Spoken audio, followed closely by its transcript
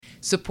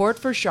Support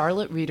for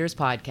Charlotte Readers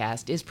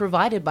Podcast is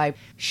provided by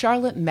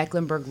Charlotte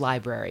Mecklenburg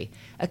Library,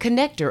 a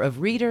connector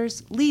of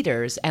readers,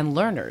 leaders, and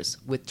learners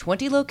with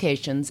 20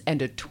 locations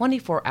and a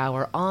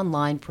 24-hour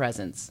online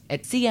presence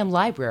at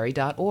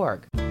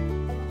cmlibrary.org.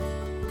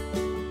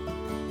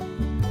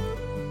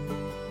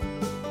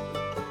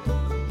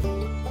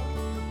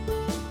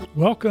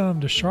 Welcome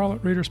to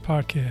Charlotte Readers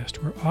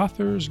Podcast, where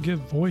authors give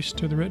voice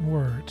to the written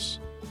words.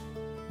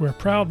 We're a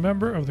proud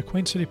member of the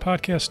Queen City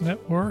Podcast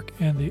Network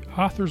and the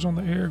Authors on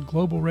the Air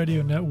Global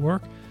Radio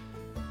Network,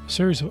 a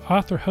series of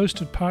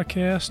author-hosted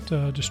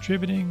podcasts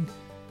distributing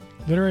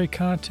literary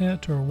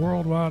content to a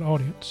worldwide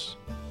audience.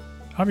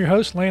 I'm your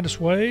host, Landis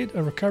Wade,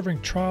 a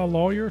recovering trial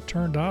lawyer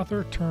turned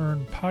author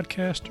turned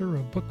podcaster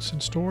of books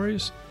and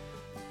stories,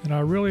 and I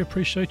really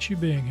appreciate you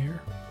being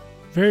here.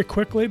 Very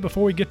quickly,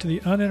 before we get to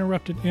the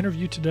uninterrupted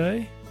interview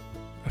today,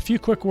 a few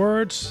quick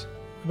words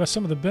about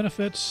some of the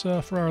benefits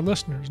for our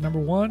listeners. Number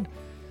one,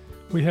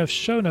 we have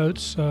show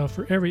notes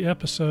for every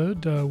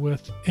episode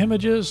with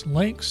images,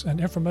 links,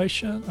 and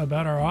information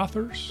about our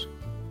authors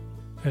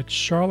at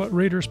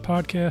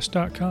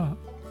charlottereaderspodcast.com.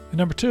 And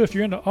number two, if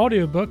you're into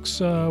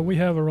audiobooks, we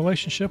have a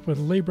relationship with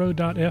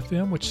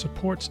Libro.fm, which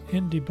supports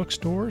indie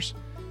bookstores.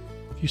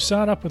 If you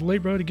sign up with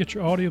Libro to get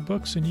your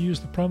audiobooks and use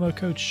the promo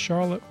code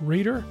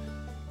CharlotteReader,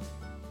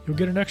 you'll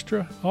get an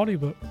extra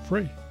audiobook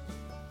free.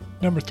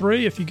 Number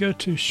three, if you go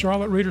to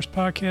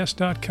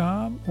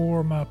charlottereaderspodcast.com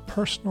or my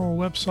personal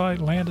website,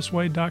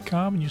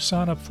 landiswade.com, and you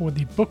sign up for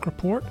the book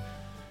report,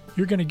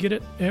 you're going to get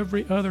it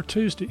every other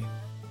Tuesday.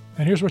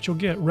 And here's what you'll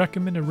get: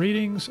 recommended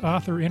readings,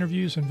 author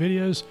interviews and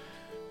videos,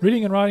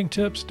 reading and writing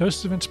tips,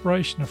 doses of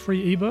inspiration, a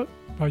free ebook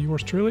by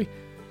yours truly,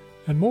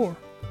 and more.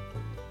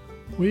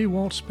 We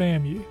won't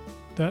spam you.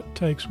 That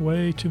takes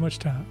way too much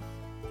time.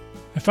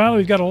 And finally,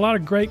 we've got a lot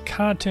of great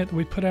content that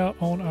we put out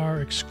on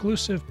our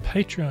exclusive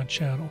Patreon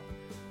channel.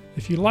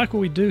 If you like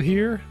what we do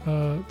here,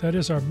 that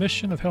is our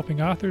mission of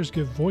helping authors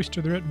give voice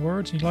to their written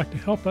words, and you'd like to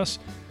help us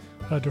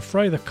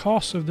defray the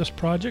costs of this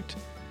project,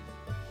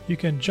 you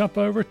can jump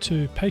over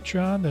to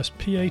Patreon, that's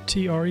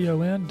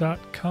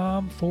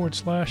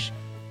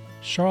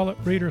patreon.com/Charlotte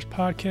Readers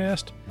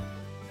Podcast,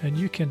 and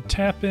you can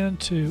tap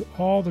into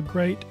all the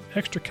great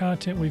extra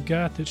content we've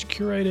got that's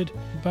curated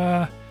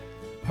by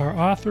our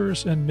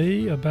authors and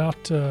me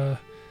about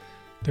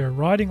their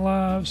writing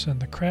lives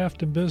and the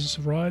craft and business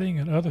of writing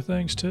and other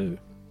things too.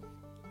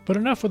 But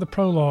enough with the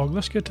prologue.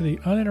 Let's get to the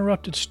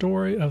uninterrupted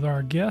story of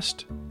our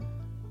guest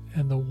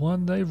and the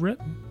one they've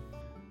written.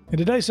 In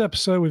today's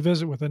episode, we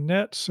visit with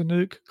Annette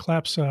Saunooke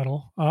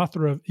Clapsaddle,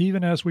 author of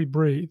Even As We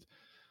Breathe,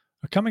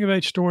 a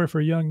coming-of-age story for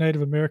a young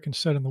Native American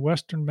set in the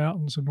western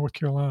mountains of North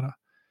Carolina.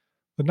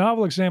 The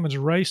novel examines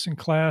race and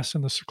class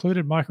in the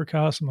secluded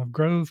microcosm of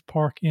Grove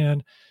Park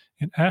Inn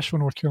in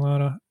Asheville, North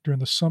Carolina, during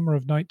the summer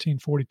of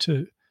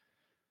 1942.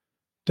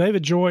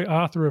 David Joy,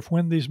 author of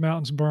When These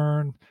Mountains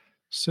Burn,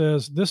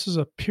 says this is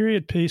a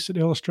period piece that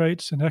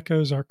illustrates and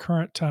echoes our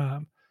current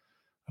time,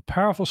 a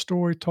powerful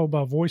story told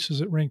by voices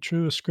that ring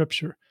true as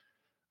scripture,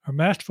 a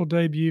masterful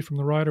debut from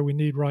the writer we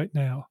need right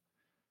now.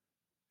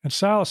 And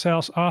Silas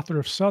House, author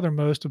of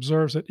Southernmost,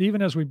 observes that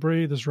Even As We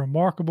Breathe is a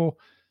remarkable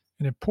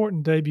and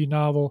important debut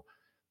novel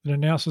that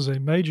announces a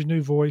major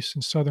new voice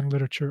in Southern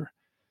literature,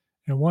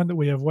 and one that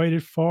we have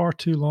waited far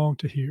too long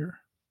to hear.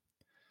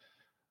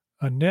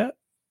 Annette,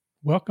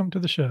 welcome to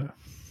the show.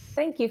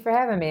 Thank you for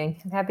having me.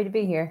 I'm happy to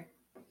be here.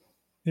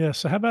 Yeah,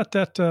 so how about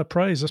that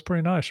praise? That's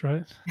pretty nice,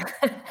 right?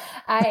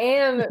 I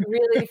am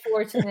really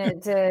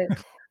fortunate to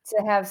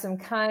have some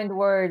kind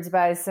words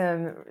by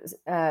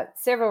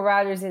several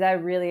writers that I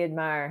really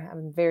admire.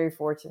 I'm very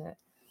fortunate.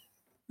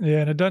 Yeah,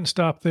 and it doesn't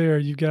stop there.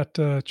 You've got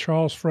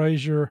Charles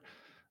Frazier,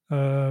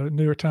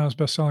 New York Times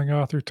bestselling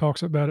author, who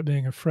talks about it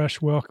being a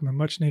fresh, welcome, and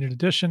much-needed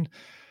addition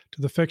to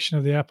the fiction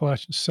of the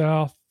Appalachian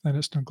South and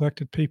its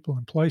neglected people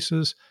and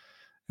places.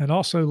 And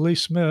also Lee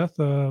Smith,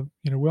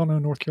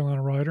 well-known North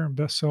Carolina writer and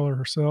bestseller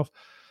herself,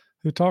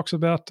 who talks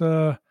about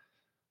the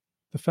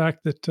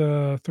fact that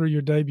through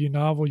your debut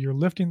novel, you're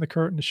lifting the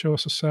curtain to show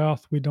us a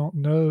South we don't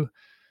know,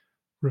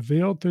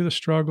 revealed through the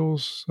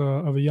struggles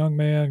of a young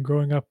man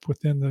growing up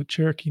within the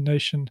Cherokee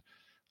Nation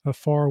of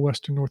far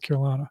western North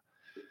Carolina.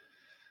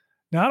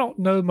 Now, I don't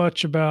know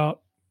much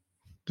about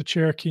the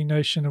Cherokee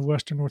Nation of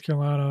western North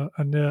Carolina,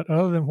 Annette,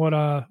 other than what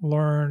I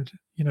learned,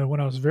 when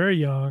I was very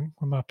young,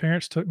 when my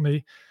parents took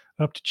me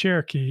up to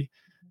Cherokee,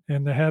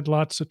 and they had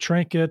lots of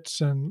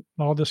trinkets and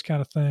all this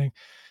kind of thing.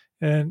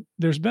 And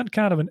there's been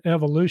kind of an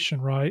evolution,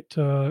 right,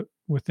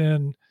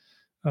 within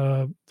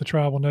the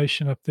tribal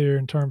nation up there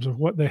in terms of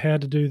what they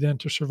had to do then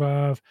to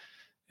survive,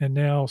 and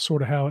now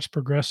sort of how it's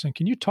progressing.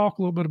 Can you talk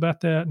a little bit about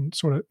that and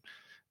sort of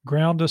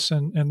ground us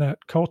in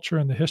that culture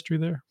and the history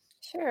there?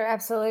 Sure,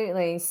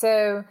 absolutely.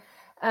 So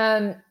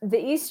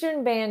the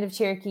Eastern Band of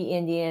Cherokee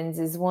Indians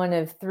is one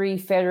of 3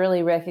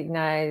 federally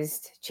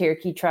recognized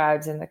Cherokee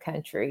tribes in the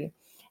country.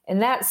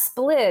 And that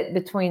split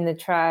between the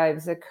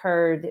tribes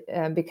occurred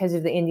because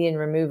of the Indian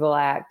Removal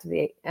Act of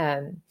the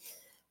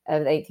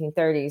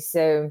 1830s.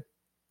 So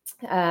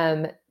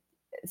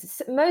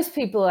most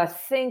people, I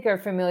think, are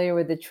familiar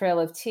with the Trail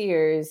of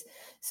Tears.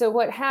 So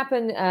what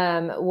happened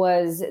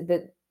was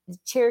that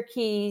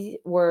Cherokee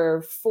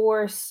were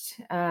forced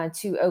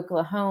to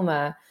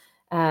Oklahoma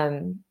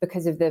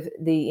because of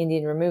the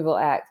Indian Removal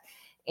Act.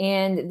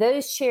 And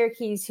those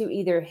Cherokees who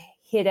either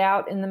hid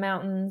out in the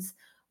mountains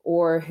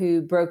or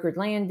who brokered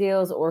land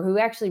deals or who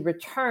actually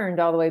returned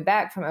all the way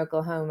back from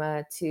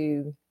Oklahoma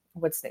to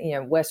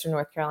Western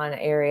North Carolina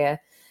area,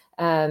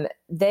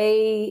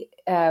 they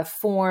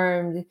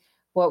formed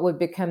what would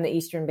become the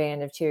Eastern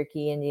Band of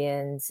Cherokee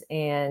Indians.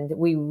 And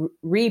we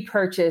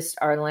repurchased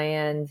our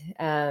land,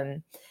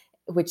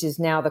 which is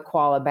now the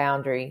Qualla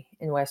boundary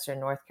in Western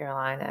North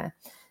Carolina.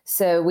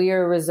 So we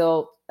are a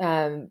result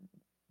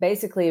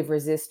basically of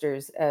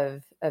resistors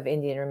of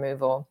Indian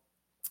removal.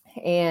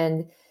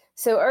 And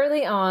so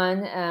early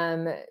on,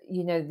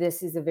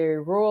 this is a very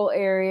rural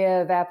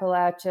area of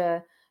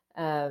Appalachia.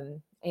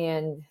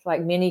 And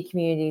like many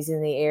communities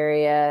in the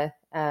area,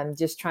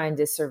 just trying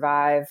to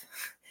survive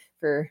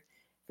for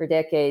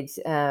decades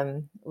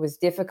was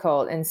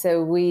difficult. And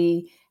so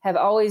we have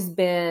always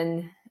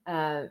been,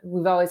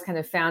 we've always kind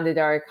of founded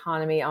our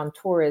economy on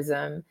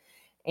tourism.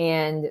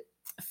 And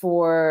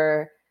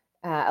for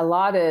a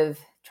lot of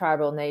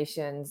tribal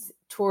nations,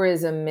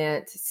 tourism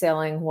meant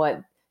selling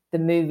what the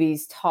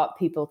movies taught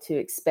people to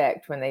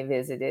expect when they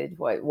visited,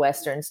 what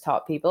Westerns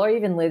taught people, or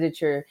even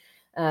literature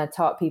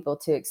taught people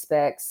to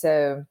expect.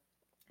 So,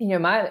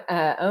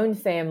 my own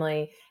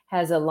family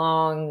has a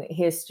long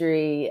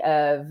history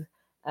of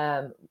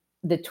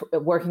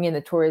working in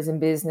the tourism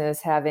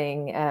business,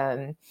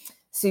 having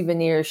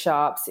souvenir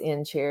shops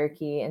in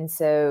Cherokee. And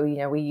so,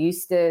 we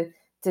used to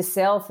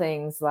sell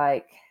things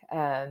like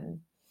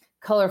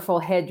colorful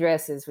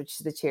headdresses, which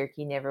the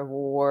Cherokee never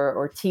wore,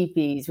 or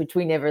teepees, which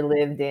we never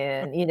lived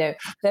in,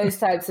 those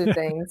types of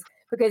things,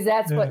 because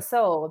that's what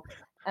sold.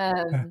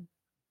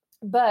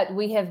 But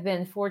we have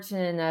been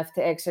fortunate enough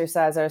to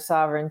exercise our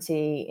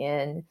sovereignty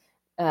in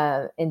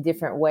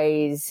different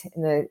ways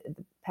in the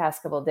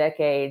past couple of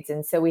decades.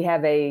 And so we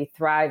have a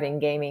thriving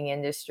gaming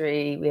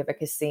industry. We have a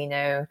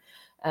casino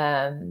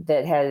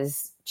that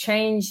has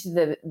changed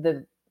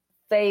the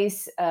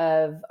face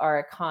of our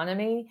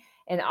economy,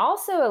 and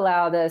also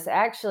allowed us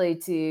actually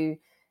to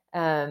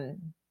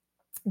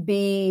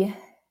be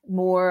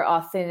more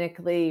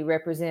authentically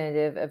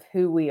representative of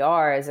who we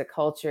are as a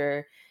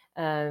culture.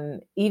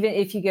 Even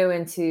if you go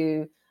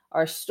into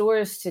our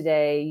stores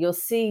today, you'll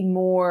see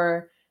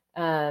more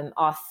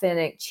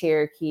authentic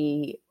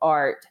Cherokee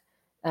art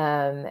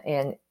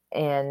and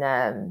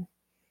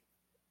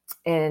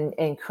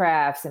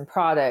crafts and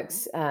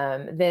products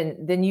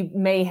than you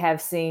may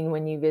have seen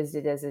when you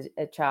visited as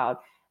a child.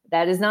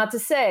 That is not to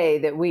say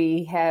that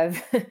we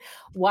have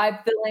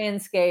wiped the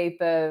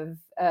landscape of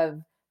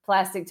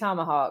plastic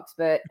tomahawks,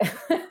 but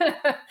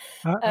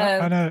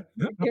I know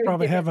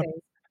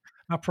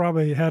I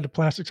probably had a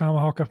plastic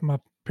tomahawk up in my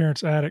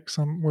parents' attic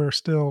somewhere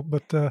still,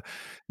 but and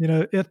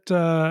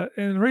the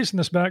reason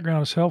this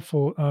background is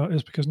helpful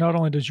is because not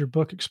only does your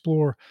book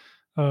explore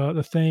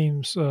the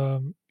themes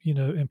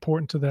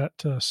important to that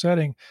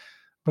setting,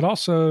 but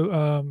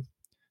also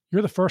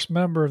you're the first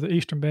member of the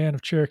Eastern Band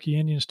of Cherokee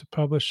Indians to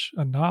publish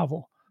a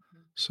novel.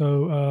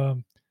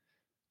 So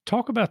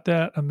talk about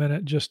that a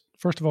minute. Just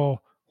first of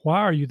all,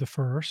 why are you the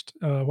first?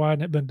 Why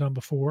hadn't it been done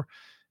before?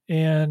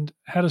 And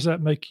how does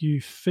that make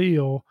you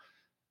feel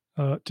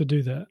to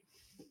do that?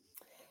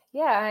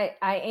 Yeah,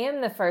 I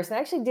am the first. I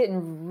actually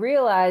didn't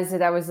realize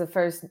that I was the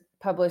first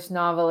published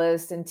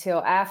novelist until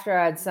after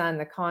I'd signed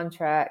the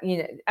contract.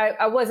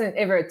 I wasn't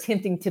ever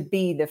attempting to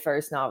be the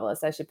first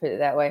novelist, I should put it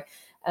that way.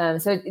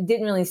 So it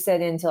didn't really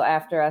set in until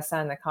after I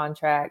signed the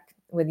contract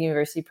with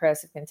University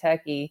Press of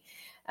Kentucky.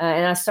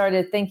 And I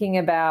started thinking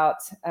about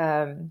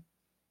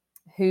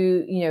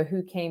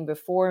who came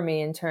before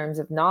me in terms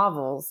of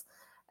novels.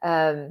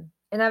 And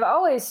I've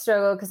always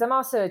struggled because I'm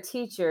also a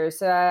teacher.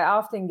 So I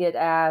often get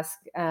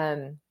asked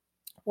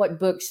what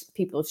books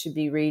people should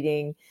be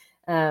reading.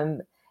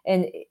 And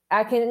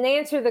I can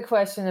answer the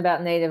question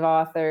about Native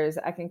authors.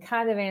 I can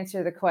kind of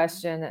answer the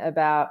question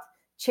about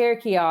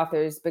Cherokee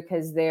authors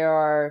because there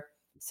are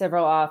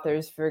several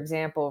authors, for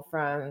example,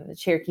 from the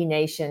Cherokee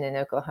Nation in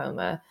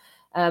Oklahoma.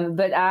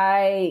 But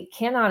I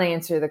cannot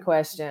answer the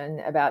question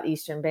about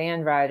Eastern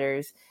Band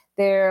writers.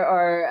 There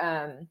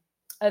are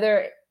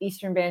other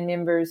Eastern Band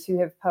members who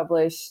have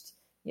published,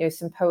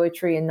 some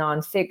poetry and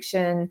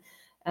nonfiction,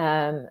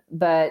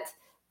 but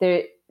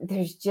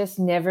there's just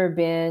never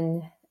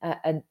been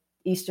an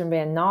Eastern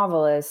Band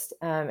novelist.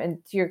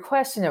 And to your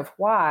question of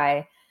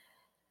why,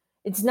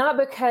 it's not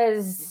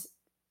because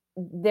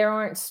there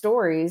aren't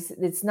stories.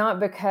 It's not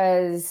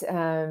because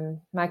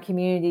my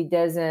community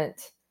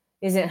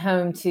isn't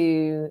home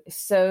to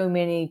so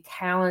many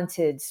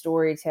talented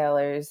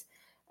storytellers.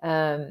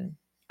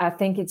 I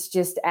think it's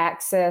just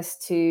access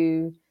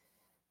to,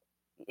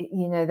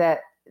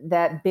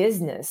 that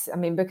business. I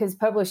mean, because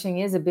publishing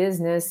is a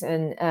business,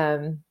 and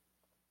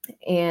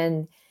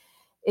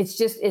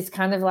it's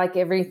kind of like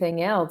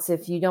everything else.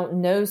 If you don't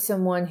know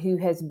someone who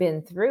has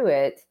been through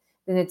it,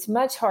 then it's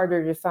much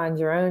harder to find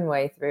your own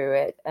way through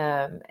it.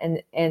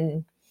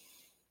 And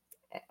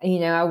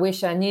I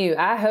wish I knew.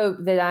 I hope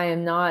that I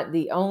am not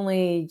the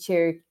only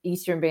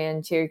Eastern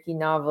Band Cherokee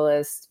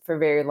novelist for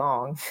very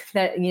long.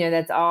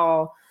 That's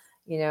all,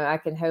 I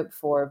can hope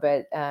for.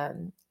 But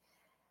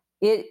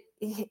it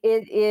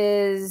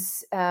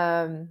is,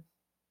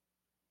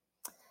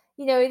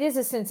 it is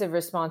a sense of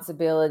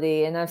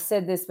responsibility. And I've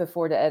said this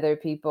before to other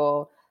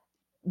people.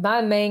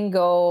 My main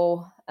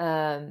goal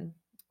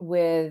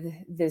with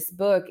this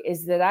book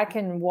is that I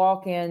can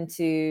walk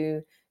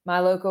into my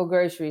local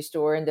grocery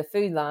store in the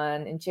Food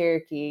Line in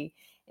Cherokee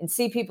and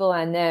see people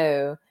I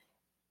know,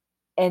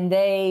 and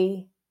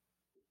they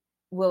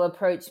will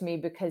approach me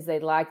because they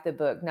like the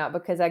book, not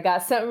because I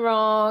got something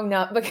wrong,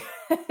 not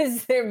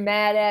because they're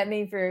mad at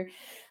me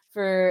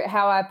for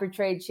how I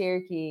portrayed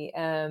Cherokee.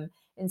 And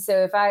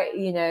so if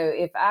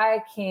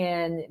I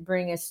can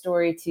bring a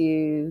story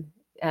to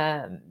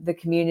the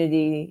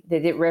community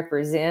that it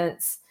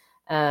represents,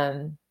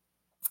 then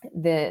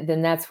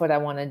that's what I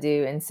want to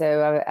do. And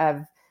so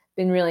I've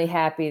been really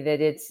happy that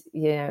it's,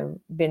 been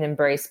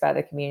embraced by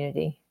the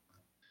community.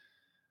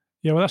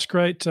 Yeah, well, that's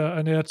great,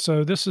 Annette.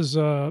 So this is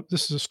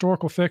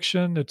historical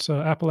fiction. It's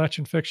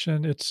Appalachian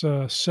fiction. It's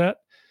set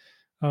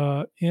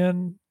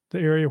in the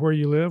area where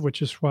you live,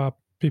 which is why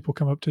people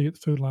come up to you at the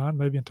Food Line,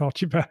 maybe, and talk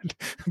to you about it.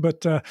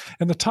 But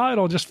and the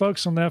title, just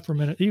focus on that for a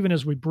minute. Even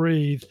as we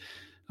breathe,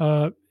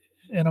 and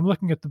I'm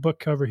looking at the book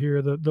cover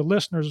here. The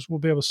listeners will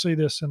be able to see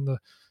this in the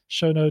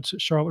show notes at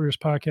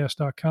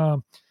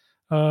charlottereaderspodcast.com.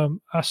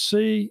 I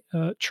see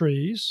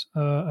trees.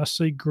 I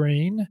see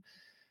green.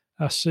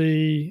 I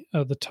see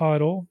the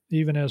title,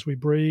 Even as We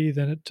Breathe.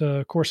 And it,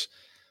 of course,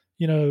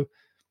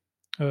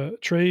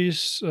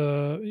 trees,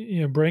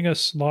 bring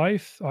us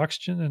life,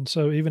 oxygen. And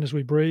so even as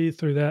we breathe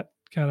through that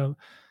kind of,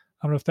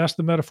 I don't know if that's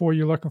the metaphor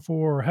you're looking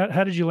for, or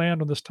how did you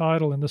land on this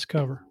title and this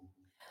cover?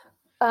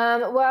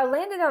 Well, I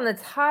landed on the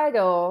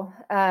title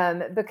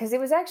because it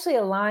was actually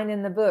a line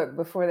in the book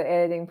before the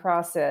editing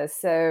process.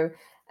 So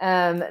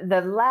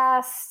the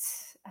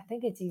last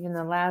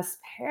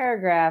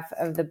paragraph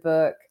of the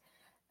book,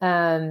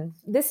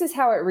 this is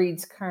how it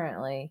reads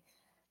currently.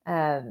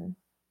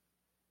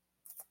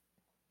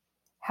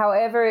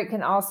 However, it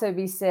can also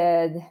be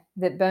said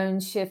that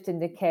bones shift and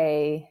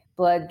decay,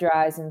 blood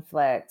dries and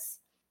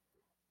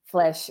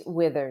flesh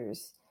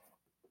withers.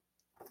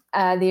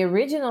 The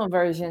original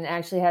version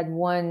actually had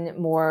one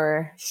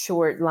more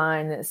short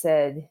line that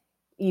said,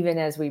 even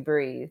as we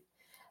breathe.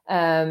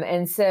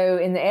 And so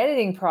in the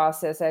editing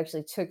process, I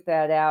actually took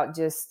that out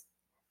just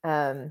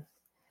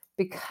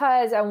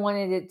because I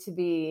wanted it to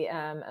be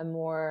a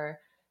more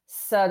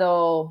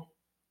subtle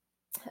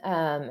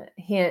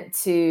hint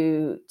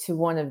to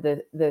one of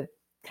the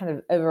kind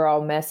of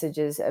overall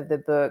messages of the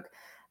book,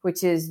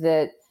 which is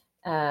that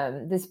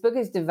this book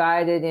is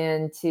divided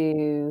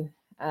into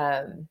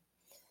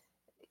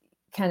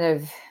kind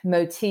of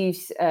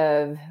motifs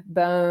of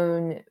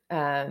bone,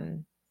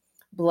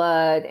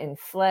 blood, and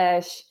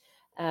flesh.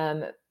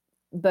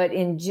 But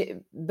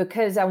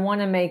because I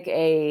want to make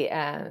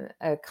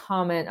a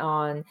comment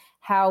on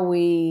how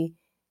we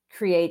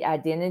create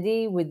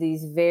identity with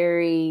these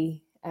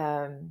very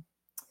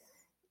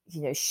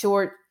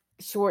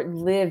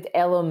short-lived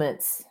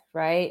elements,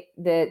 right?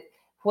 That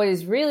what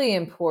is really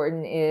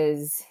important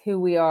is who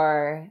we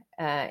are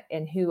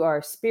and who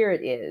our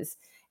spirit is.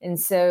 And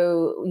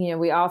so,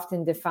 we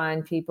often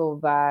define people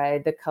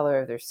by the color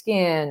of their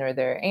skin or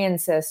their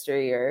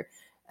ancestry or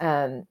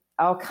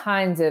all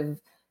kinds of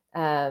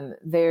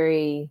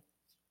very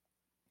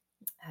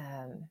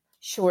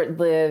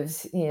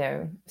short-lived,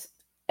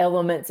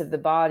 elements of the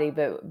body.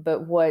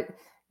 But what,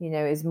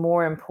 is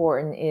more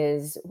important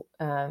is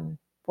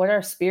what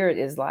our spirit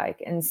is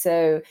like. And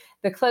so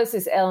the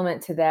closest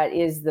element to that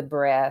is the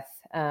breath.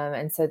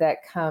 And so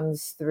that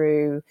comes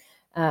through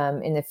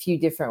in a few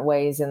different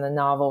ways in the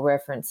novel,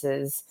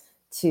 references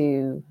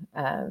to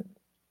the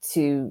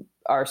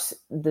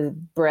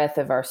breath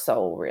of our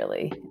soul,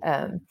 really.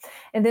 And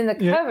then the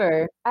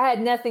cover, I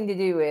had nothing to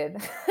do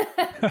with.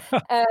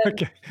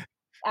 Okay.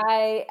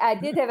 I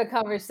did have a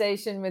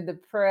conversation with the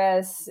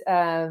press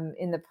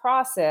in the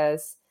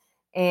process,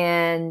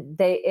 and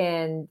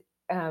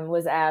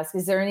was asked,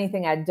 "Is there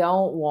anything I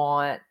don't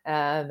want?"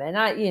 And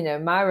I,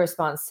 my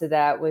response to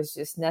that was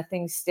just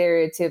nothing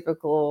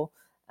stereotypical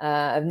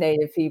of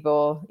Native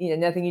people.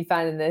 Nothing you'd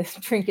find in the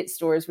trinket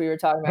stores we were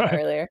talking about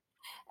earlier.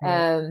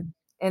 Right.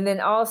 And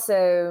then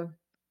also,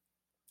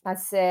 I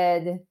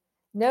said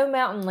no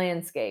mountain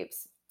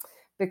landscapes,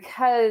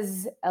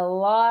 because a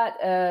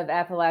lot of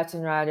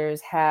Appalachian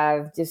writers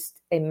have just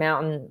a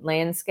mountain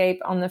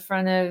landscape on the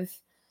front of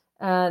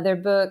their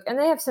book, and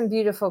they have some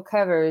beautiful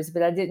covers,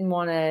 but I didn't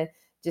want to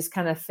just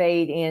kind of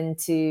fade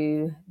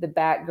into the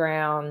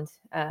background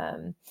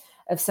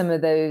of some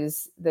of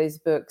those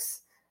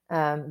books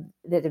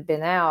that have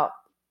been out.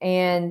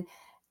 And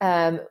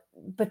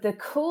but the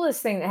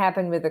coolest thing that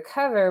happened with the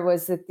cover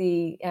was that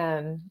the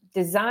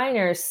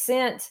designer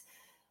sent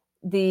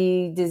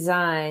the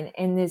design,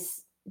 and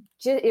this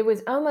it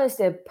was almost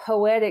a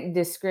poetic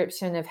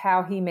description of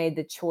how he made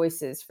the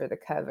choices for the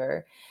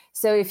cover.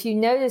 So if you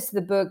notice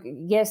the book,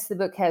 yes, the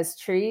book has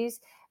trees,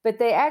 but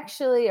they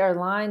actually are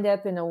lined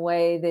up in a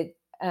way that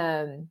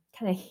kind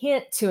of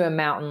hint to a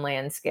mountain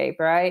landscape,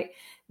 right?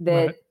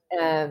 That,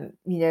 Right.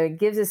 It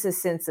gives us a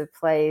sense of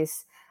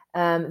place,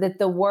 that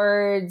the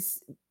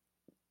words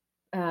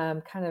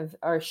kind of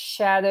are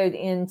shadowed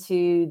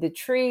into the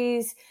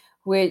trees,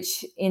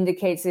 which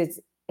indicates it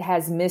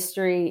has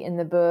mystery in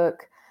the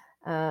book.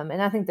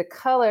 And I think the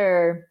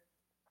color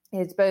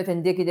is both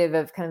indicative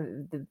of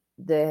kind of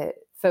the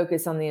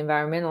focus on the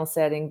environmental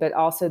setting, but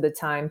also the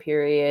time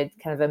period,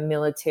 kind of a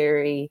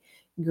military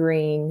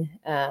green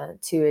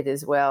to it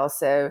as well.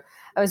 So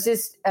I was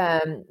just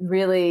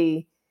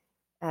really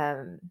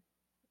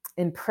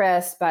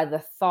impressed by the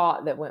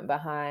thought that went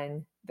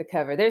behind the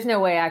cover. There's no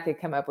way I could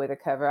come up with a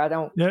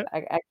cover. Yeah.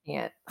 I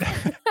can't.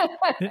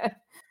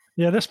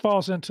 Yeah, this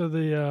falls into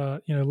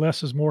the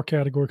less is more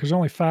category because there's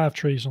only 5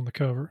 trees on the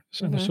cover,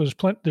 so, Mm-hmm. so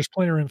there's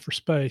plenty of room for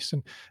space,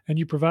 and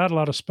you provide a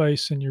lot of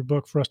space in your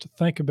book for us to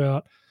think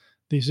about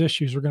these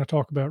issues. We're going to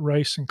talk about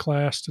race and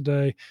class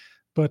today,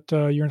 but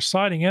your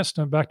inciting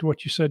incident, back to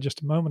what you said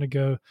just a moment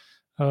ago,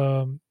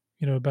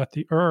 about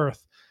the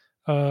earth.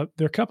 There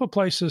are a couple of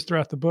places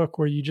throughout the book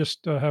where you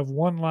just have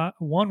one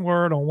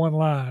word on one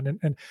line,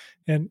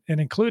 and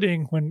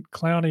including when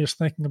Clowney is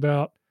thinking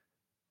about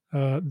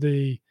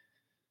the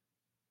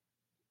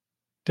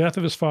death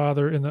of his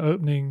father in the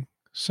opening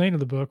scene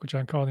of the book, which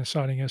I call the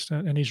inciting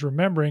incident, and he's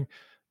remembering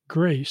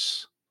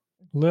grease,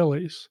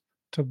 lilies,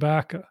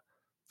 tobacco,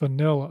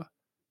 vanilla,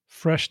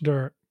 fresh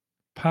dirt,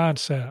 pine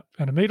sap,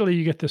 and immediately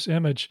you get this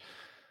image,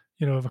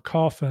 of a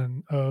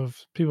coffin,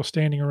 of people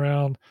standing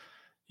around,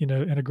 in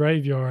a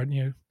graveyard,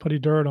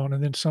 putting dirt on,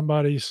 and then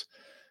somebody's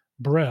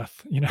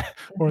breath,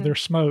 or Mm-hmm. their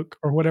smoke,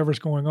 or whatever's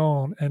going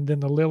on, and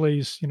then the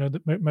lilies,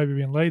 that maybe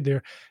being laid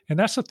there, and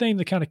that's the theme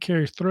that kind of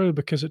carries through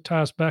because it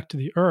ties back to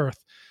the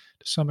earth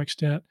to some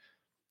extent.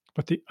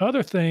 But the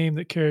other theme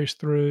that carries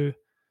through,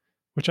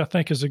 which I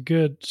think is a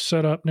good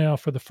setup now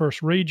for the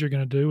first read you're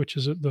going to do, which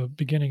is at the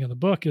beginning of the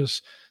book,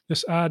 is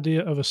this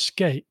idea of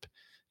escape,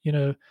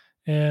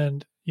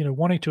 and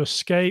wanting to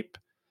escape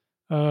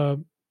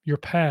your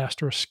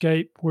past or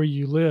escape where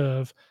you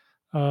live.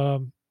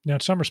 Now, in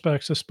some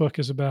respects, this book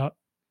is about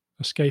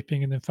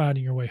escaping and then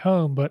finding your way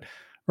home, but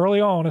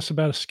early on, it's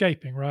about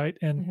escaping, right?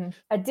 And Mm-hmm.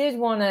 I did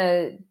want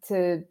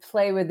to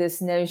play with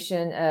this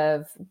notion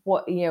of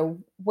what,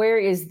 where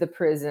is the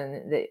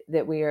prison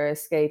that we are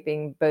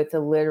escaping, both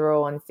the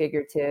literal and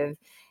figurative.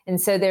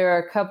 And so there are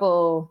a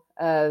couple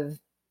of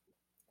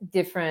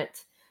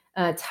different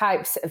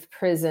types of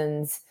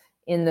prisons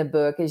in the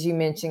book. As you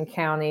mentioned,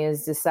 County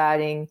is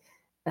deciding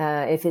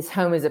if his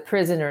home is a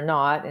prison or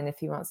not, and if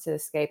he wants to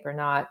escape or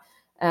not.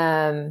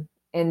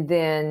 And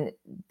then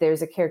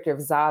there's a character of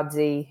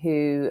Zadzi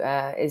who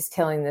is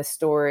telling the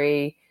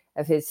story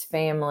of his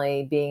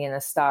family being in a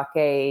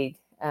stockade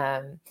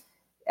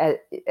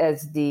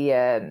as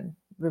the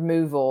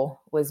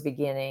removal was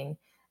beginning.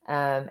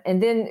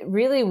 And then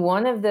really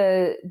one of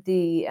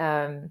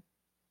the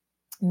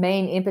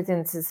main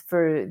impetuses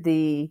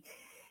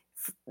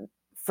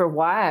for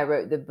why I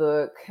wrote the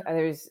book,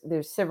 there's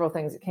several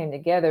things that came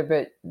together,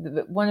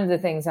 but one of the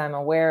things I'm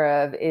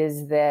aware of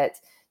is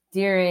that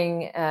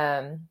during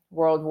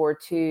World War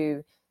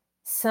II,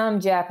 some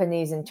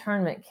Japanese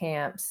internment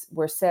camps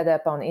were set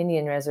up on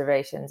Indian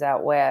reservations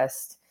out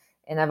west.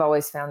 And I've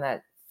always found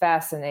that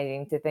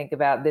fascinating to think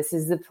about. This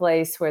is the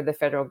place where the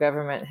federal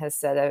government has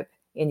set up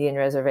Indian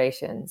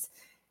reservations.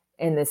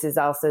 And this is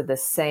also the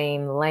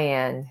same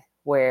land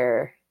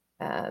where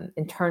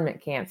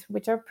internment camps,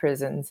 which are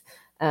prisons,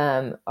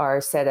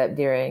 are set up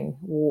during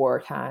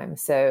wartime.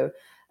 So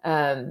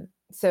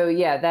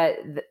yeah,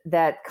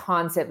 that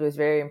concept was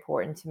very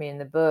important to me in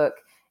the book.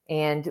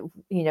 And,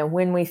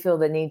 when we feel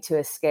the need to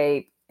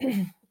escape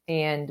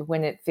and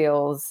when it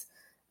feels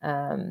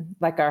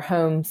like our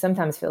home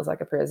sometimes feels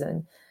like a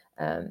prison.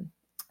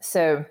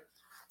 So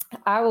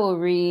I will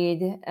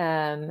read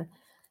a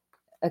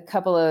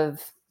couple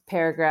of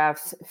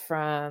paragraphs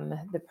from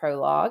the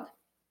prologue.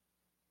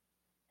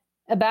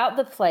 About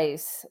the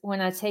place,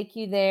 when I take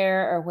you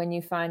there or when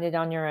you find it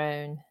on your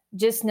own,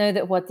 just know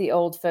that what the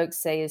old folks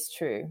say is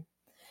true.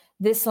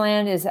 This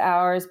land is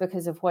ours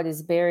because of what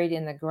is buried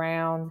in the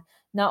ground,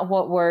 not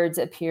what words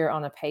appear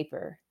on a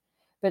paper.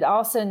 But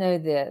also know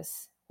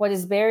this, what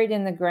is buried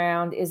in the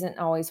ground isn't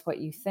always what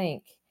you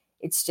think.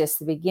 It's just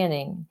the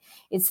beginning.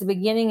 It's the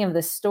beginning of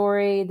the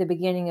story, the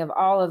beginning of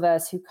all of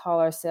us who call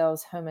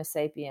ourselves Homo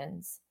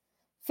sapiens.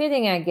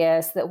 Fitting, I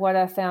guess, that what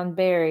I found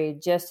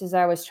buried, just as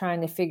I was trying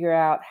to figure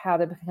out how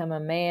to become a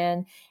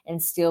man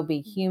and still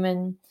be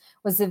human,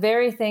 was the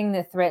very thing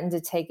that threatened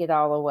to take it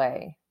all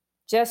away.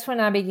 Just when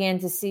I began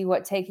to see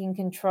what taking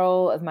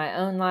control of my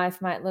own life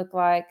might look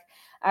like,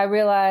 I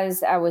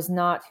realized I was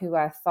not who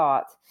I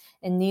thought,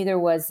 and neither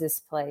was this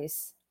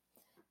place.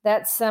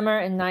 That summer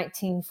in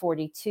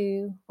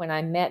 1942, when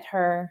I met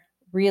her,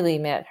 really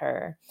met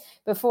her.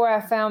 Before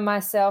I found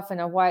myself in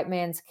a white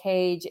man's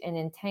cage and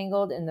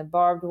entangled in the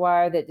barbed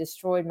wire that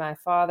destroyed my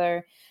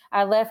father,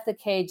 I left the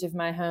cage of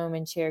my home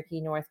in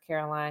Cherokee, North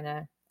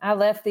Carolina. I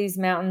left these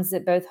mountains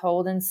that both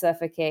hold and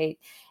suffocate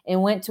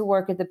and went to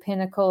work at the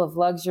pinnacle of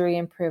luxury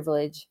and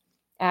privilege,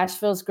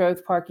 Asheville's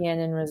Grove Park Inn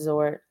and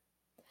Resort.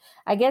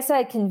 I guess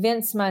I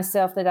convinced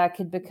myself that I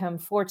could become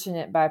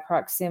fortunate by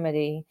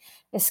proximity,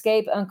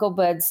 escape Uncle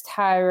Bud's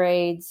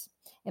tirades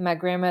and my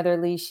grandmother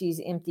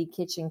Leishy's empty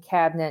kitchen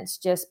cabinets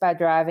just by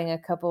driving a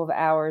couple of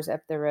hours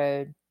up the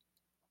road.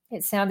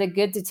 It sounded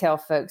good to tell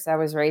folks I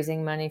was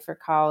raising money for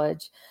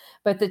college,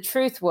 but the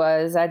truth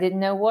was I didn't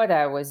know what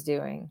I was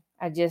doing.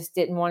 I just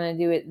didn't want to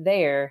do it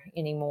there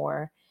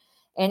anymore.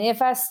 And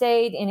if I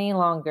stayed any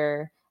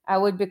longer, I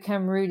would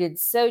become rooted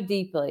so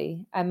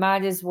deeply, I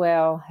might as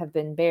well have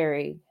been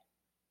buried.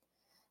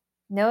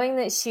 Knowing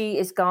that she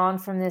is gone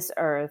from this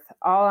earth,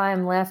 all I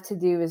am left to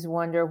do is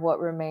wonder what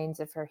remains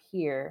of her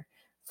here,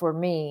 for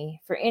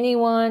me, for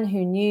anyone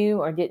who knew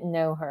or didn't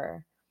know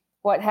her.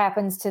 What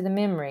happens to the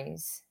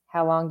memories?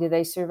 How long do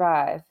they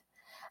survive?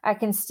 I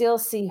can still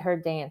see her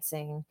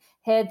dancing,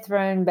 head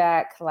thrown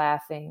back,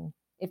 laughing.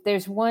 If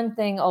there's one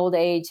thing old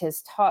age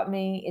has taught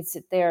me, it's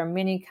that there are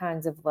many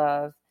kinds of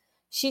love.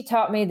 She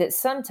taught me that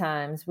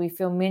sometimes we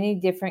feel many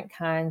different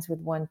kinds with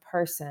one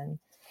person.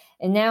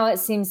 And now it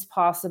seems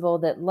possible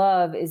that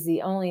love is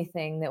the only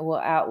thing that will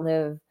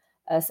outlive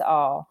us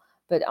all,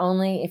 but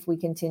only if we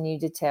continue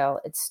to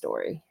tell its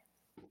story.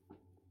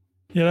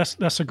 Yeah,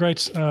 that's a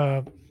great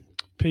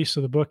piece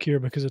of the book here,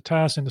 because it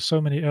ties into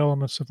so many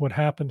elements of what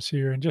happens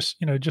here. And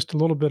just a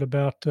little bit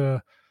about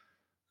the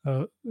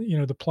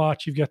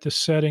plot. You've got this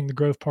setting, the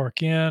Grove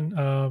Park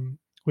Inn,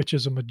 which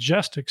is a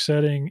majestic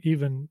setting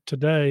even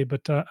today,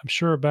 but I'm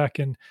sure back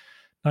in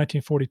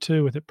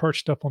 1942, with it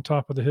perched up on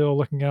top of the hill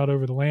looking out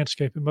over the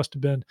landscape, it must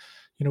have been,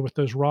 with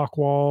those rock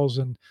walls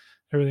and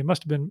everything, it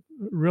must have been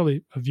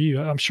really a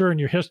view. I'm sure in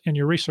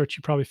your research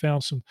you probably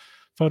found some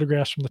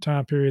photographs from the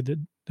time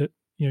period that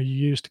you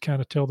used to kind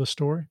of tell this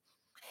story.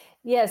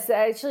 Yes,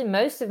 actually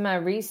most of my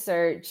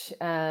research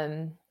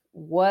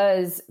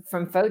was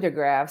from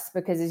photographs,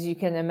 because as you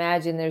can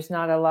imagine, there's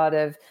not a lot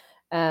of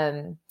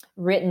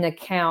written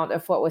account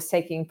of what was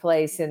taking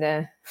place in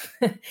a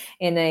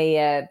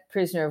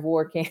prisoner of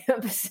war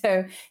camp.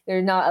 So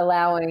they're not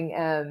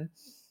allowing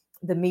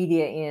the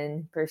media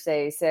in per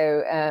se.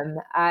 So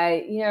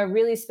I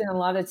really spent a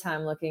lot of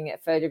time looking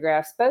at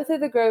photographs, both of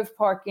the Grove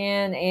Park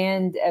Inn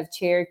and of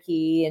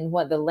Cherokee, and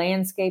what the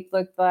landscape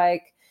looked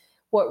like,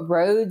 what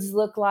roads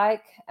look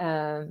like.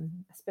 I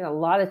spent a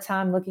lot of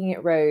time looking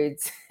at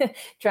roads,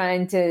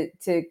 trying to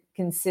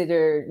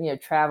consider,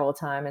 travel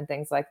time and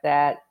things like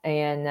that.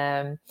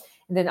 And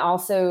then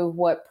also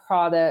what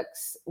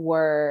products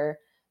were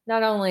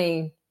not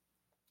only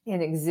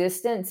in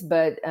existence,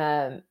 but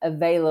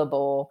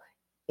available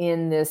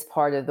in this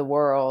part of the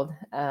world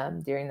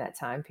during that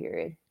time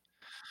period.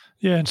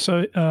 Yeah. And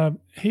so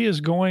he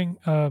is going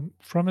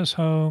from his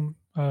home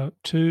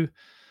to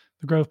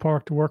the Grove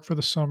Park to work for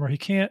the summer. He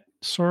can't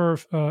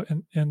serve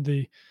in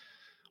the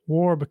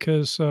war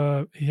because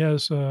he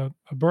has a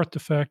birth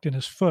defect in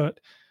his foot.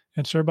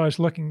 And so everybody's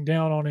looking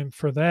down on him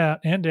for that,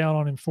 and down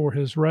on him for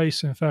his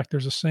race. In fact,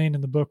 there's a scene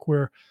in the book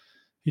where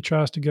he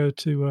tries to go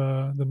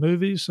to the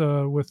movies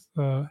with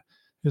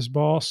his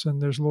boss,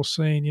 and there's a little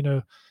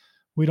scene,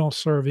 we don't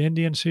serve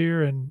Indians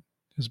here. And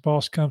his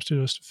boss comes to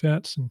his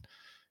defense and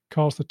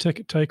calls the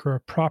ticket taker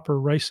a proper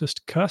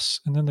racist cuss,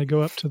 and then they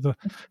go up to the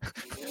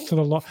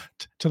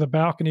to the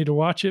balcony to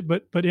watch it.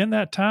 But in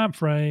that time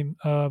frame,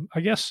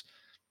 I guess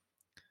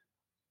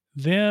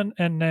then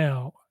and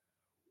now,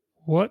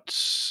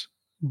 what's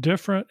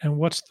different and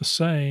what's the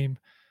same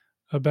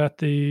about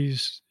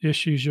these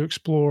issues you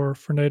explore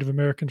for Native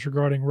Americans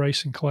regarding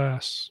race and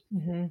class?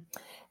 Mm-hmm.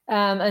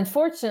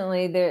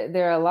 Unfortunately,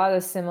 there are a lot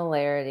of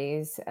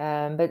similarities,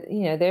 but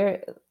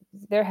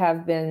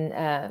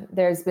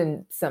there's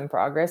been some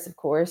progress, of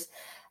course.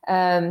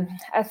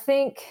 I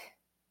think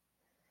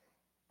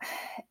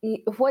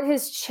what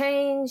has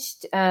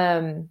changed,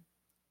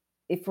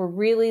 if we're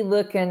really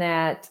looking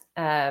at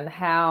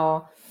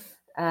how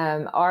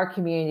our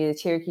community, the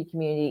Cherokee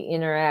community,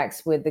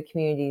 interacts with the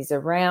communities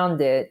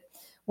around it,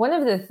 one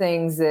of the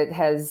things that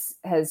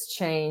has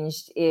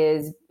changed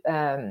is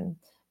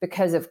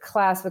because of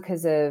class,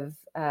 because of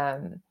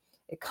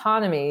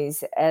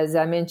economies. As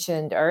I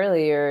mentioned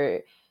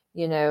earlier,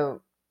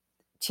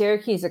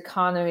 Cherokee's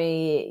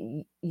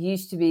economy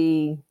used to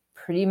be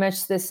pretty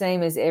much the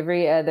same as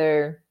every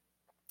other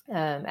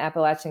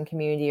Appalachian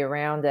community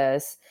around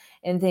us.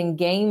 And then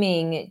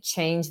gaming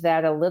changed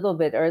that a little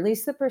bit, or at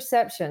least the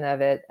perception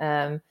of it.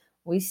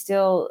 We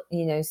still,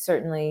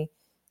 certainly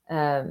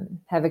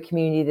have a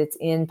community that's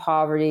in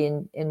poverty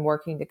and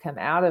working to come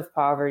out of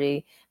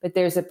poverty, but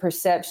there's a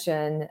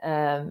perception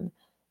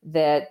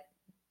that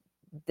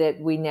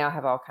we now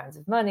have all kinds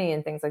of money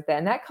and things like that.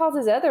 And that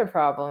causes other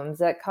problems.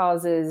 That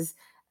causes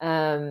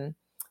racism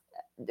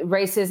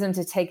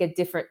to take a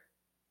different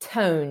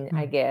tone,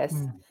 I guess.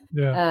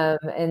 Yeah.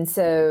 And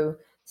so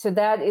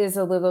that is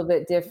a little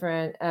bit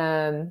different.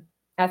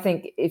 I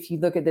think if you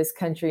look at this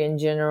country in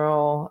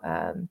general,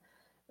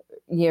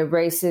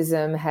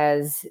 racism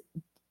has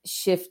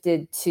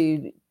shifted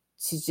to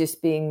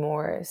just being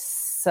more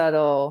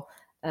subtle,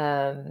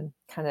 kind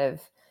of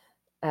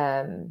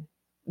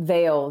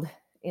veiled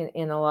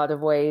in a lot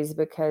of ways,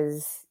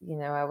 because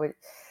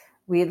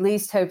we at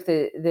least hope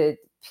that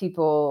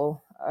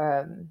people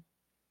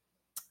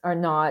are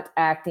not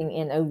acting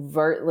in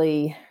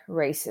overtly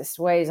racist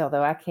ways,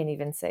 although I can't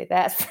even say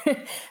that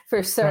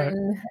for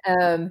certain.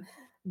 Right.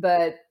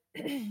 But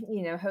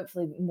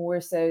hopefully more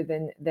so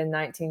than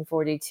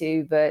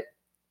 1942. But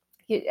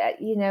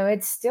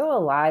it's still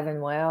alive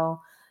and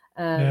well.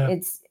 I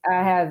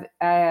have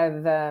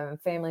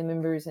family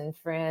members and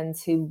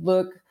friends who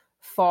look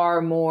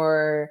far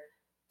more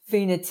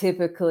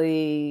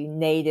phenotypically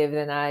native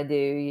than I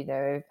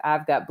do.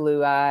 I've got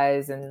blue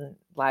eyes and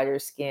lighter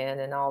skin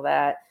and all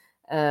that.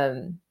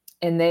 And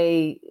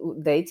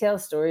they tell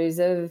stories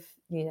of,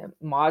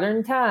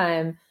 modern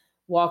time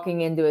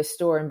walking into a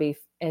store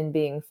and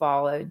being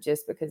followed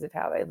just because of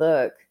how they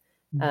look.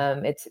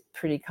 It's a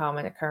pretty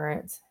common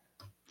occurrence.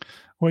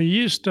 Well,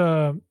 you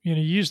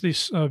used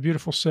these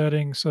beautiful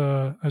settings,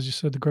 as you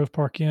said, the Grove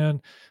Park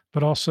Inn,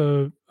 but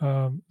also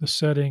the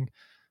setting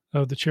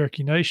of the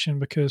Cherokee Nation,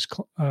 because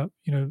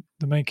the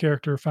main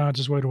character finds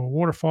his way to a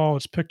waterfall.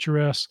 It's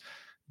picturesque,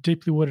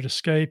 deeply wooded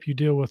escape. You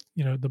deal with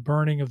the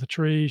burning of the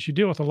trees. You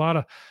deal with a lot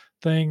of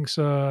things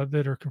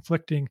that are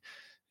conflicting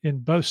in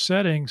both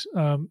settings.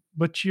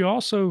 But you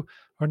also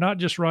are not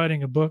just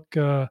writing a book,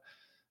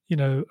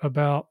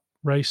 about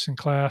race and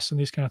class and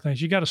these kind of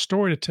things. You got a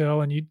story to tell,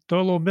 and you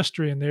throw a little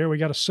mystery in there. We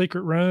got a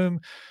secret room.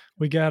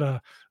 We got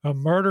a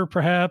murder,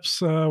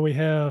 perhaps. We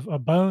have a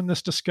bone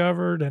that's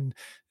discovered, and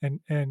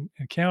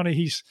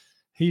County,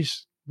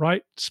 he's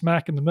right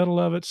smack in the middle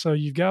of it. So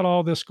you've got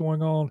all this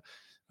going on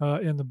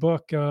in the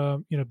book.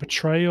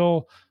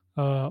 Betrayal,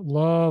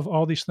 love,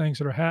 all these things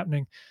that are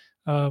happening.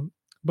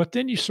 But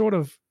then you sort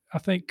of, I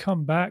think,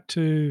 come back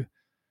to,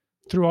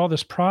 through all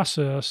this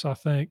process, I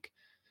think,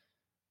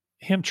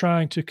 him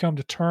trying to come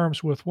to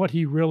terms with what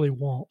he really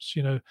wants.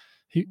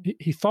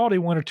 He thought he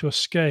wanted to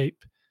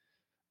escape,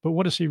 but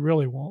what does he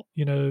really want?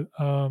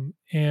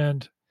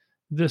 And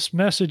this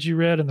message you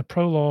read in the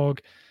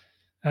prologue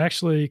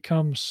actually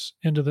comes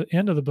into the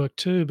end of the book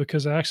too,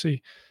 because I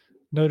actually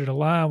noted a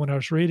line when I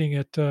was reading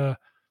it, and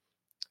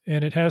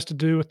it has to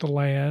do with the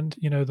land.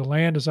 The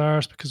land is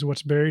ours because of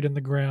what's buried in the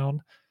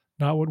ground,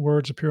 not what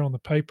words appear on the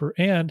paper.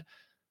 And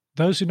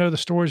those who know the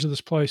stories of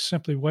this place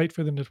simply wait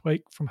for them to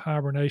wake from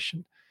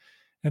hibernation.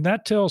 And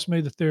that tells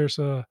me that there's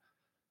a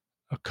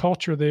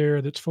culture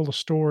there that's full of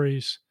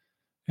stories,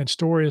 and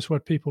story is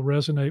what people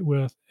resonate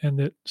with, and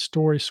that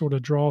story sort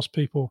of draws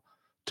people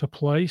to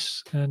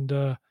place. And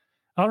I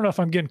don't know if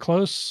I'm getting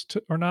close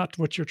to or not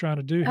to what you're trying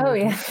to do here. Oh,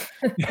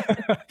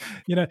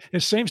 yeah.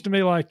 It seems to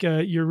me like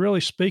you're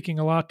really speaking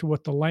a lot to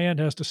what the land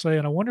has to say.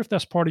 And I wonder if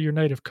that's part of your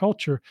native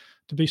culture,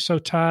 to be so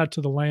tied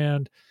to the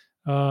land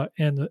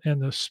and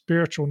the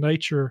spiritual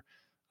nature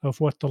of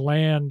what the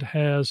land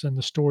has and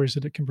the stories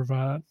that it can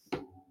provide.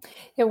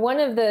 Yeah,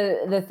 one of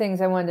the things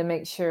I wanted to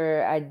make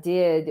sure I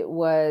did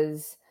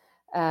was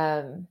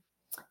to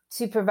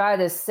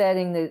provide a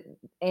setting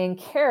and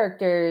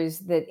characters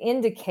that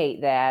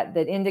indicate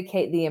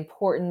the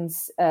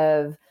importance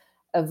of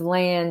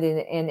land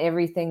and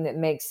everything that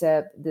makes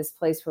up this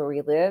place where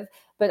we live,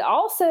 but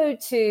also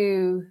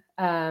to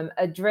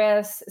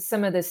address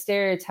some of the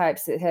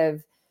stereotypes that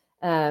have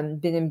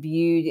been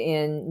imbued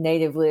in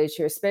Native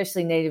literature,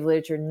 especially Native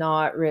literature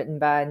not written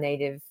by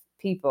Native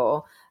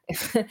people.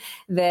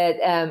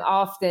 That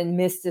often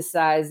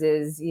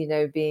mysticizes,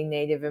 being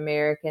Native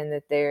American,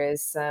 that there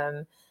is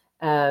some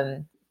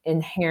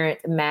inherent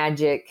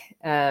magic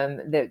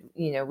that,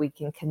 we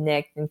can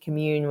connect and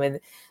commune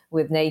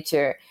with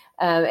nature.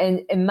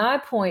 And my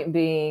point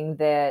being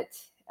that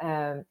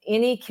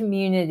any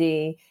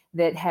community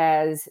that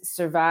has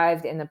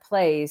survived in a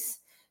place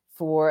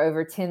for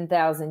over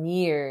 10,000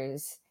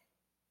 years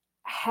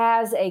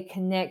has a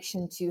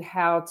connection to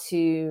how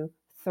to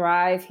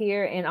thrive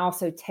here and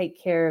also take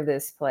care of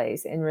this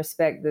place and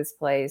respect this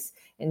place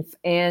and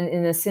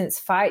in a sense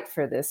fight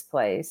for this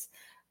place.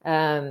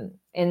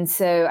 And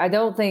so I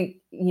don't think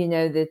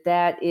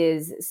that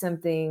is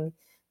something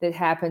that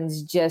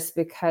happens just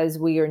because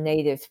we are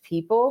Native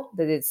people,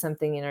 that it's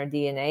something in our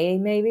DNA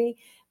maybe,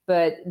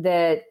 but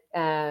that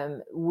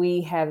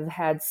we have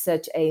had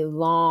such a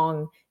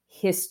long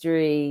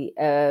history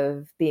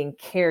of being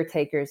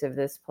caretakers of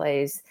this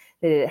place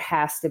that it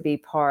has to be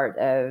part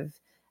of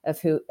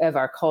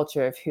our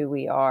culture, of who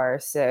we are.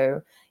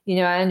 So,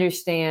 I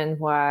understand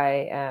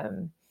why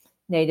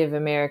Native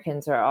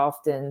Americans are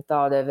often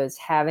thought of as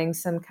having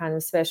some kind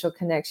of special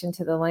connection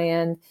to the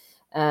land.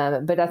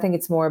 But I think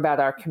it's more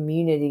about our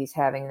communities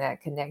having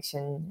that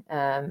connection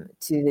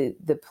to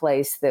the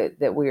place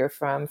that we are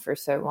from for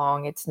so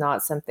long. It's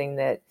not something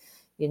that,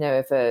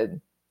 if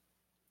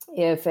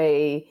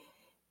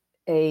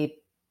a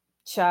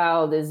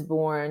child is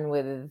born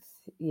with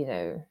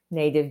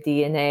Native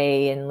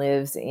DNA and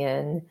lives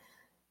in,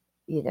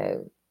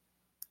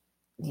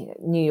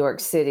 New York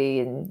City,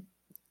 and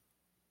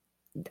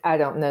I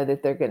don't know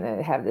that they're going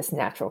to have this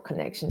natural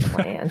connection to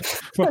land.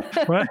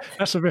 well,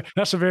 that's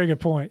a very good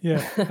point.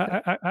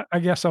 Yeah, I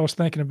guess I was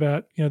thinking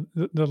about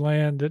the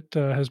land that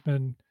has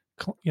been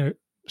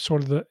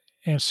sort of the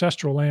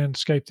ancestral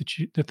landscape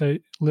that they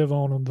live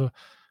on the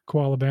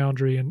koala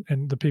boundary,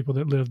 and the people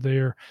that live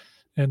there,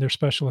 and their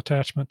special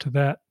attachment to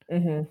that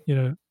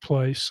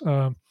place.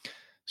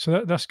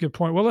 So that's a good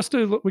point. Well,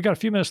 we got a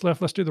few minutes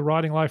left. Let's do the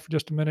writing life for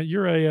just a minute.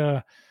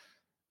 You're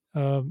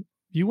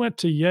you went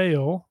to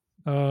Yale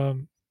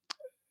and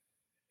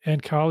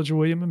College of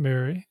William and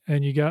Mary,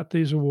 and you got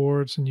these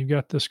awards and you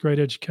got this great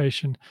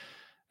education,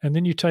 and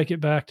then you take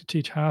it back to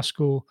teach high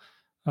school,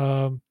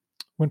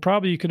 when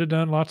probably you could have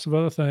done lots of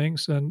other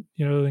things, and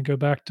then go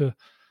back to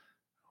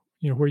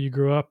where you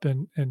grew up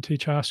and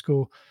teach high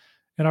school.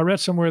 And I read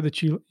somewhere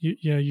that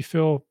you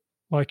feel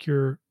like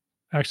you're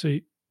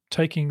actually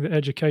taking the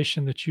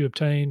education that you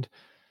obtained,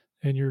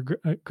 and you're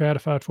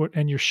gratified for it,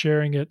 and you're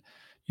sharing it,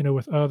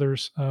 with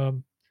others,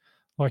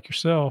 like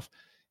yourself.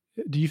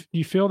 Do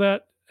you feel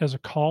that as a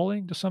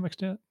calling to some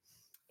extent?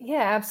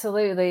 Yeah,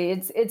 absolutely.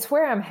 It's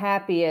where I'm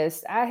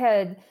happiest. I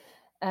had,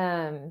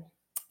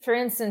 for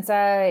instance,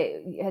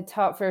 I had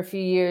taught for a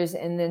few years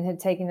and then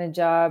had taken a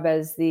job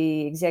as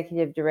the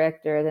executive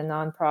director at a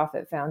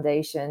nonprofit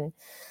foundation.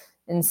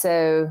 And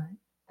so,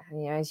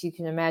 as you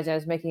can imagine, I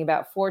was making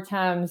about 4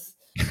 times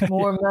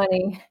more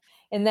money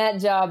in that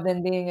job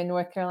than being a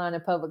North Carolina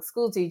public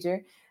school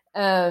teacher.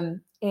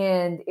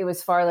 And it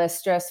was far less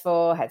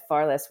stressful, had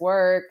far less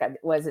work. I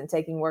wasn't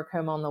taking work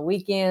home on the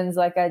weekends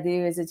like I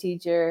do as a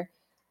teacher,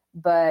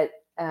 but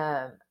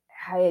my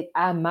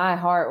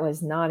heart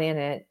was not in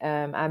it.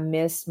 I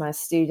missed my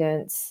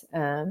students.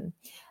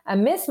 I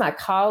missed my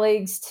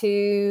colleagues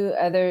too,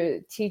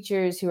 other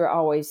teachers who are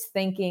always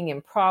thinking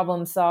and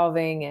problem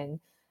solving.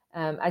 And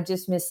I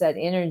just missed that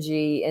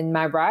energy, and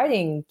my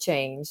writing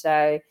changed.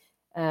 I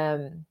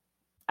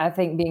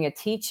think being a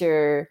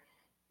teacher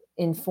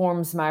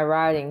informs my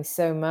writing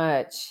so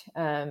much.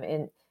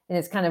 And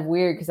it's kind of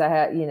weird because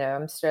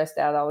I'm stressed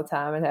out all the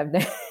time and have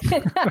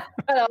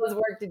all this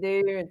work to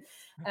do.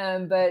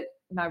 But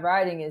my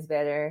writing is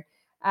better.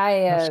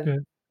 That's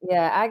good.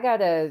 I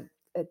got a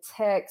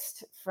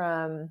text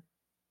from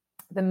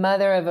the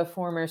mother of a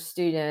former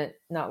student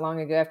not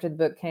long ago after the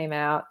book came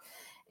out.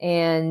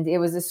 And it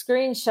was a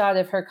screenshot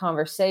of her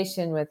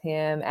conversation with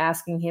him,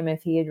 asking him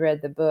if he had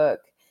read the book.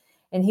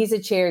 And he's a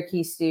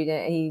Cherokee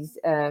student.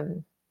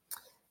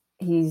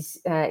 He's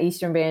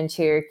Eastern Band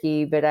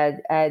Cherokee, but I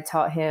had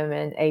taught him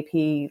in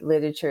AP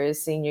Literature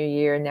his senior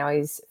year, and now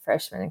he's a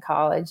freshman in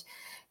college.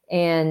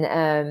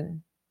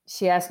 And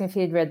she asked him if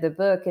he had read the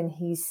book, and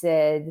he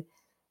said,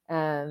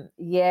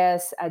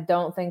 yes, I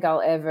don't think I'll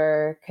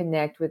ever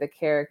connect with a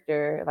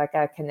character like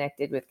I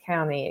connected with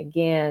County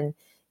again.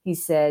 He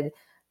said,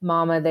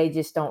 Mama, they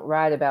just don't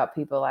write about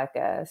people like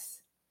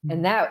us.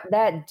 Mm-hmm. And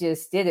that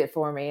just did it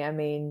for me. I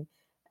mean,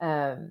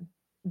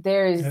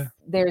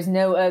 there's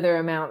no other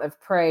amount of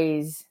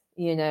praise,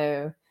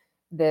 that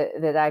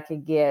I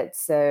could get.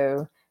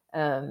 So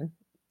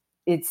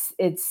it's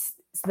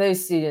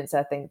those students,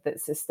 I think,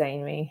 that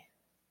sustain me.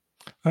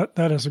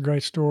 That is a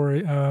great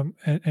story.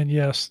 And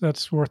yes,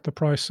 that's worth the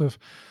price of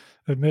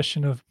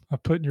admission of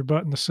putting your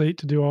butt in the seat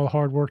to do all the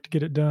hard work to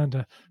get it done,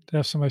 to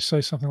have somebody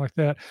say something like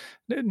that.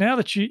 Now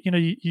that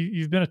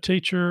you've been a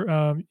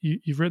teacher,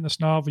 you've written this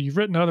novel, you've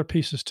written other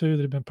pieces too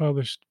that have been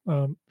published,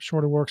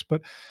 shorter works,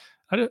 but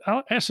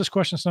I'll ask this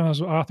question sometimes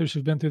with authors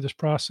who've been through this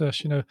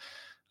process, and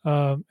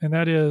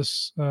that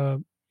is,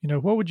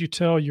 what would you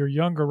tell your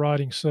younger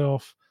writing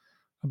self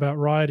about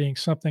writing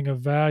something of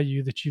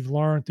value that you've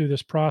learned through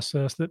this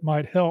process that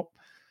might help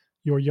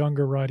your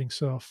younger writing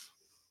self?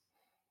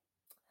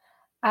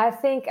 I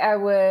think I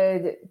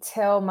would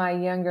tell my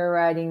younger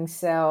writing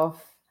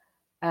self,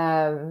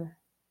 I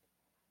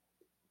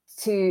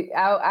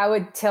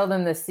would tell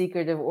them the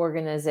secret of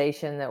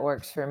organization that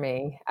works for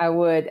me. I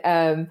would.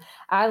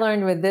 I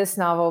learned with this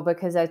novel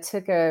because I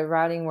took a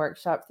writing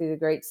workshop through the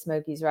Great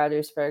Smokies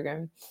Writers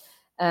Program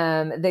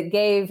that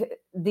gave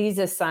these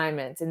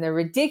assignments, and they're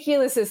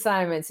ridiculous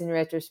assignments in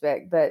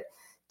retrospect, but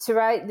to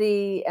write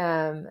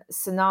the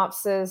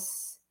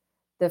synopsis,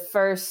 the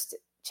first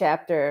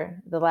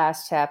chapter, the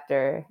last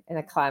chapter, and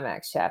a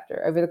climax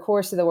chapter. Over the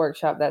course of the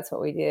workshop, that's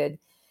what we did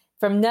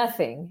from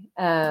nothing.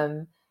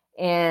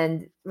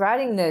 And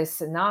writing the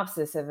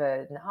synopsis of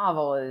a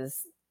novel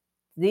is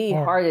the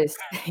hardest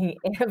thing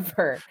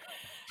ever.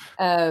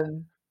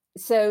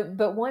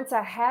 But once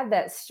I had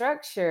that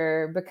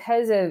structure,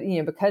 because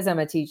I'm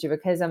a teacher,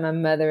 because I'm a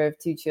mother of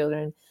 2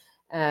 children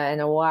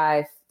and a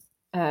wife,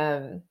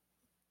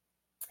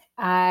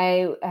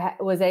 I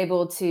was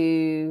able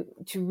to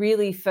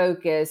really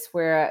focus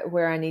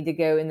where I need to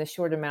go in the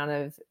short amount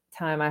of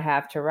time I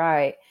have to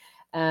write,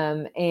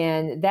 and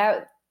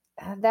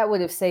that would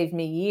have saved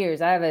me years.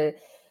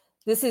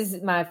 This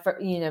is my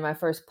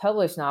first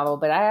published novel,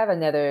 but I have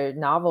another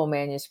novel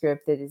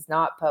manuscript that is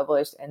not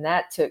published, and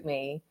that took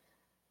me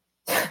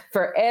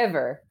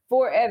forever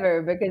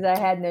because I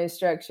had no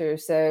structure.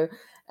 So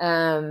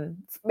And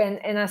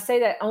I say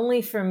that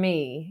only for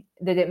me,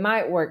 that it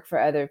might work for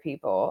other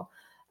people.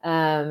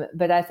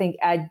 But I think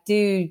I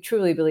do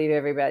truly believe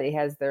everybody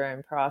has their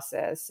own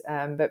process.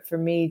 But for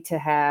me to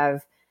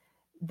have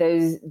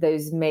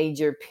those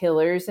major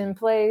pillars in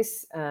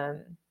place,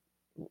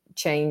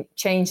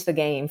 change the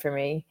game for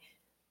me.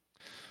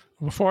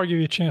 Before I give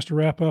you a chance to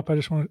wrap up, I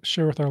just want to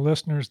share with our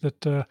listeners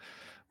that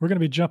we're going to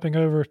be jumping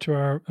over to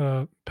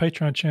our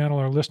Patreon channel,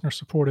 our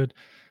listener-supported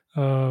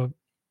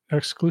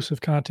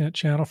exclusive content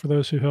channel for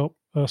those who help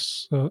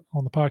us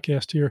on the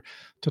podcast here,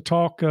 to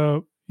talk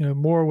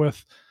more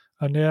with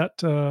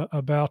Annette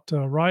about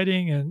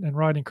writing and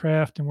writing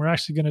craft. And we're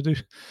actually going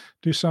to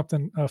do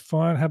something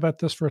fun. How about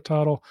this for a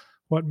title?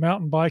 What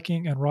mountain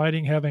biking and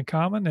writing have in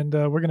common? And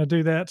we're going to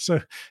do that. So,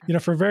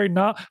 for a very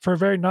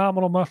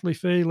nominal monthly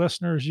fee,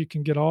 listeners, you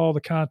can get all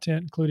the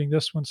content, including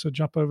this one. So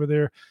jump over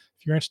there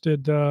if you're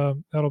interested.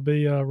 That'll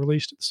be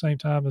released at the same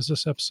time as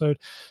this episode.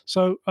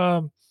 So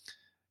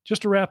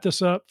just to wrap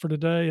this up for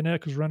today, Annette,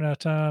 because we're running out of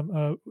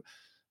time.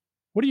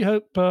 What do you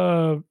hope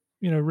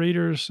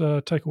readers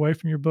take away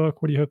from your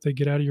book? What do you hope they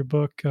get out of your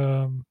book?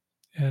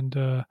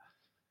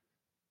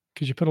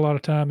 Because you put a lot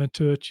of time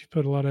into it, you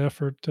put a lot of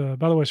effort. By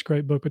the way, it's a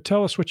great book. But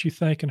tell us what you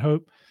think and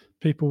hope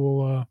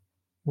people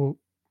will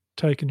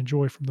take and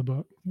enjoy from the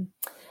book.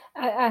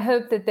 I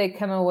hope that they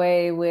come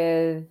away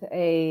with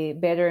a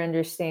better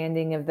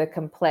understanding of the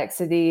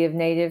complexity of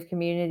Native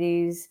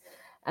communities,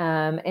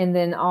 and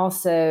then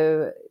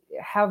also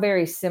how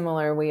very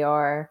similar we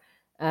are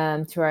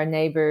to our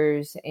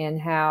neighbors, and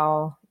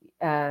how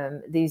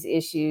these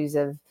issues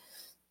of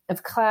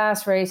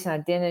class, race, and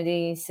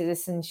identity,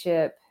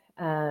 citizenship,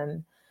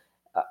 are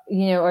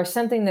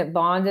something that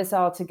bond us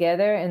all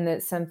together, and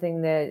that's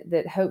something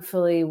that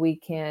hopefully we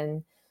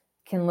can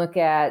look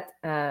at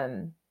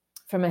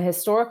from a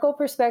historical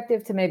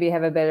perspective to maybe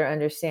have a better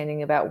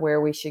understanding about where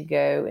we should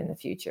go in the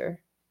future.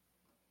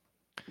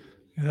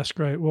 Yeah, that's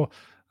great. Well,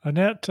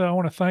 Annette, I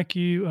want to thank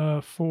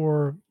you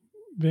for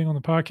being on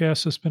the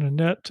podcast. It's been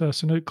Annette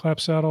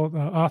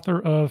Saunooke-Clapsaddle,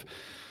 author of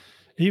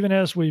Even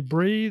As We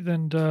Breathe,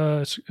 and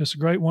it's a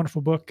great,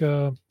 wonderful book.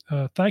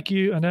 Thank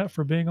you, Annette,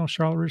 for being on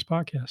Charlotte Readers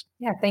Podcast.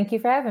 Yeah, thank you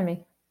for having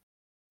me.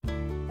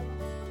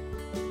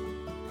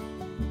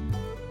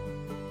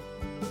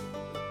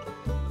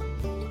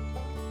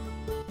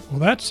 Well,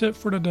 that's it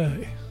for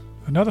today.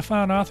 Another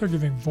fine author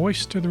giving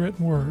voice to the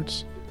written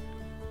words.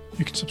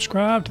 You can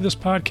subscribe to this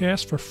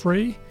podcast for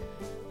free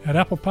at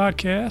Apple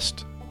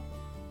Podcast,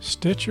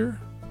 Stitcher,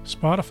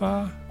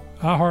 Spotify,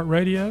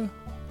 iHeartRadio,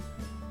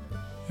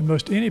 and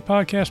most any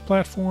podcast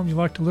platform you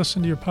like to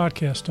listen to your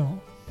podcast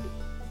on.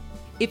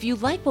 If you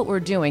like what we're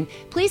doing,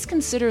 please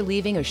consider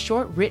leaving a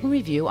short written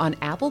review on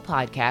Apple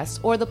Podcasts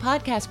or the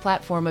podcast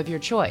platform of your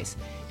choice,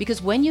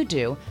 because when you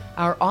do,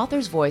 our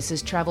authors'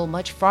 voices travel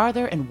much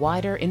farther and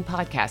wider in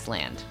podcast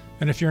land.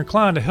 And if you're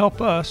inclined to help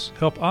us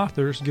help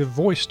authors give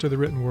voice to the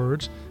written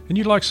words, and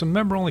you'd like some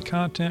member-only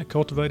content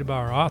cultivated by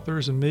our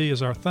authors and me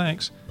as our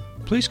thanks,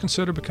 please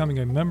consider becoming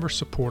a member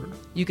supporter.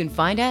 You can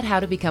find out how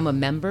to become a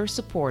member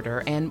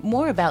supporter and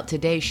more about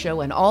today's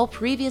show and all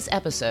previous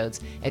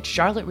episodes at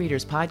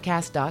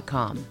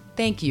charlottereaderspodcast.com.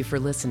 Thank you for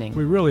listening.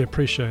 We really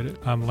appreciate it.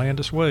 I'm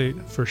Landis Wade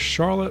for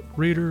Charlotte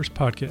Readers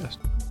Podcast.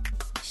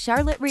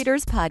 Charlotte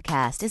Readers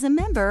Podcast is a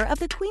member of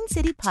the Queen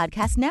City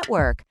Podcast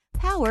Network,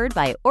 powered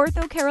by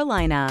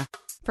OrthoCarolina.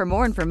 For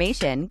more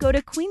information, go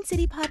to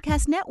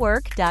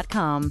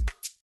queencitypodcastnetwork.com.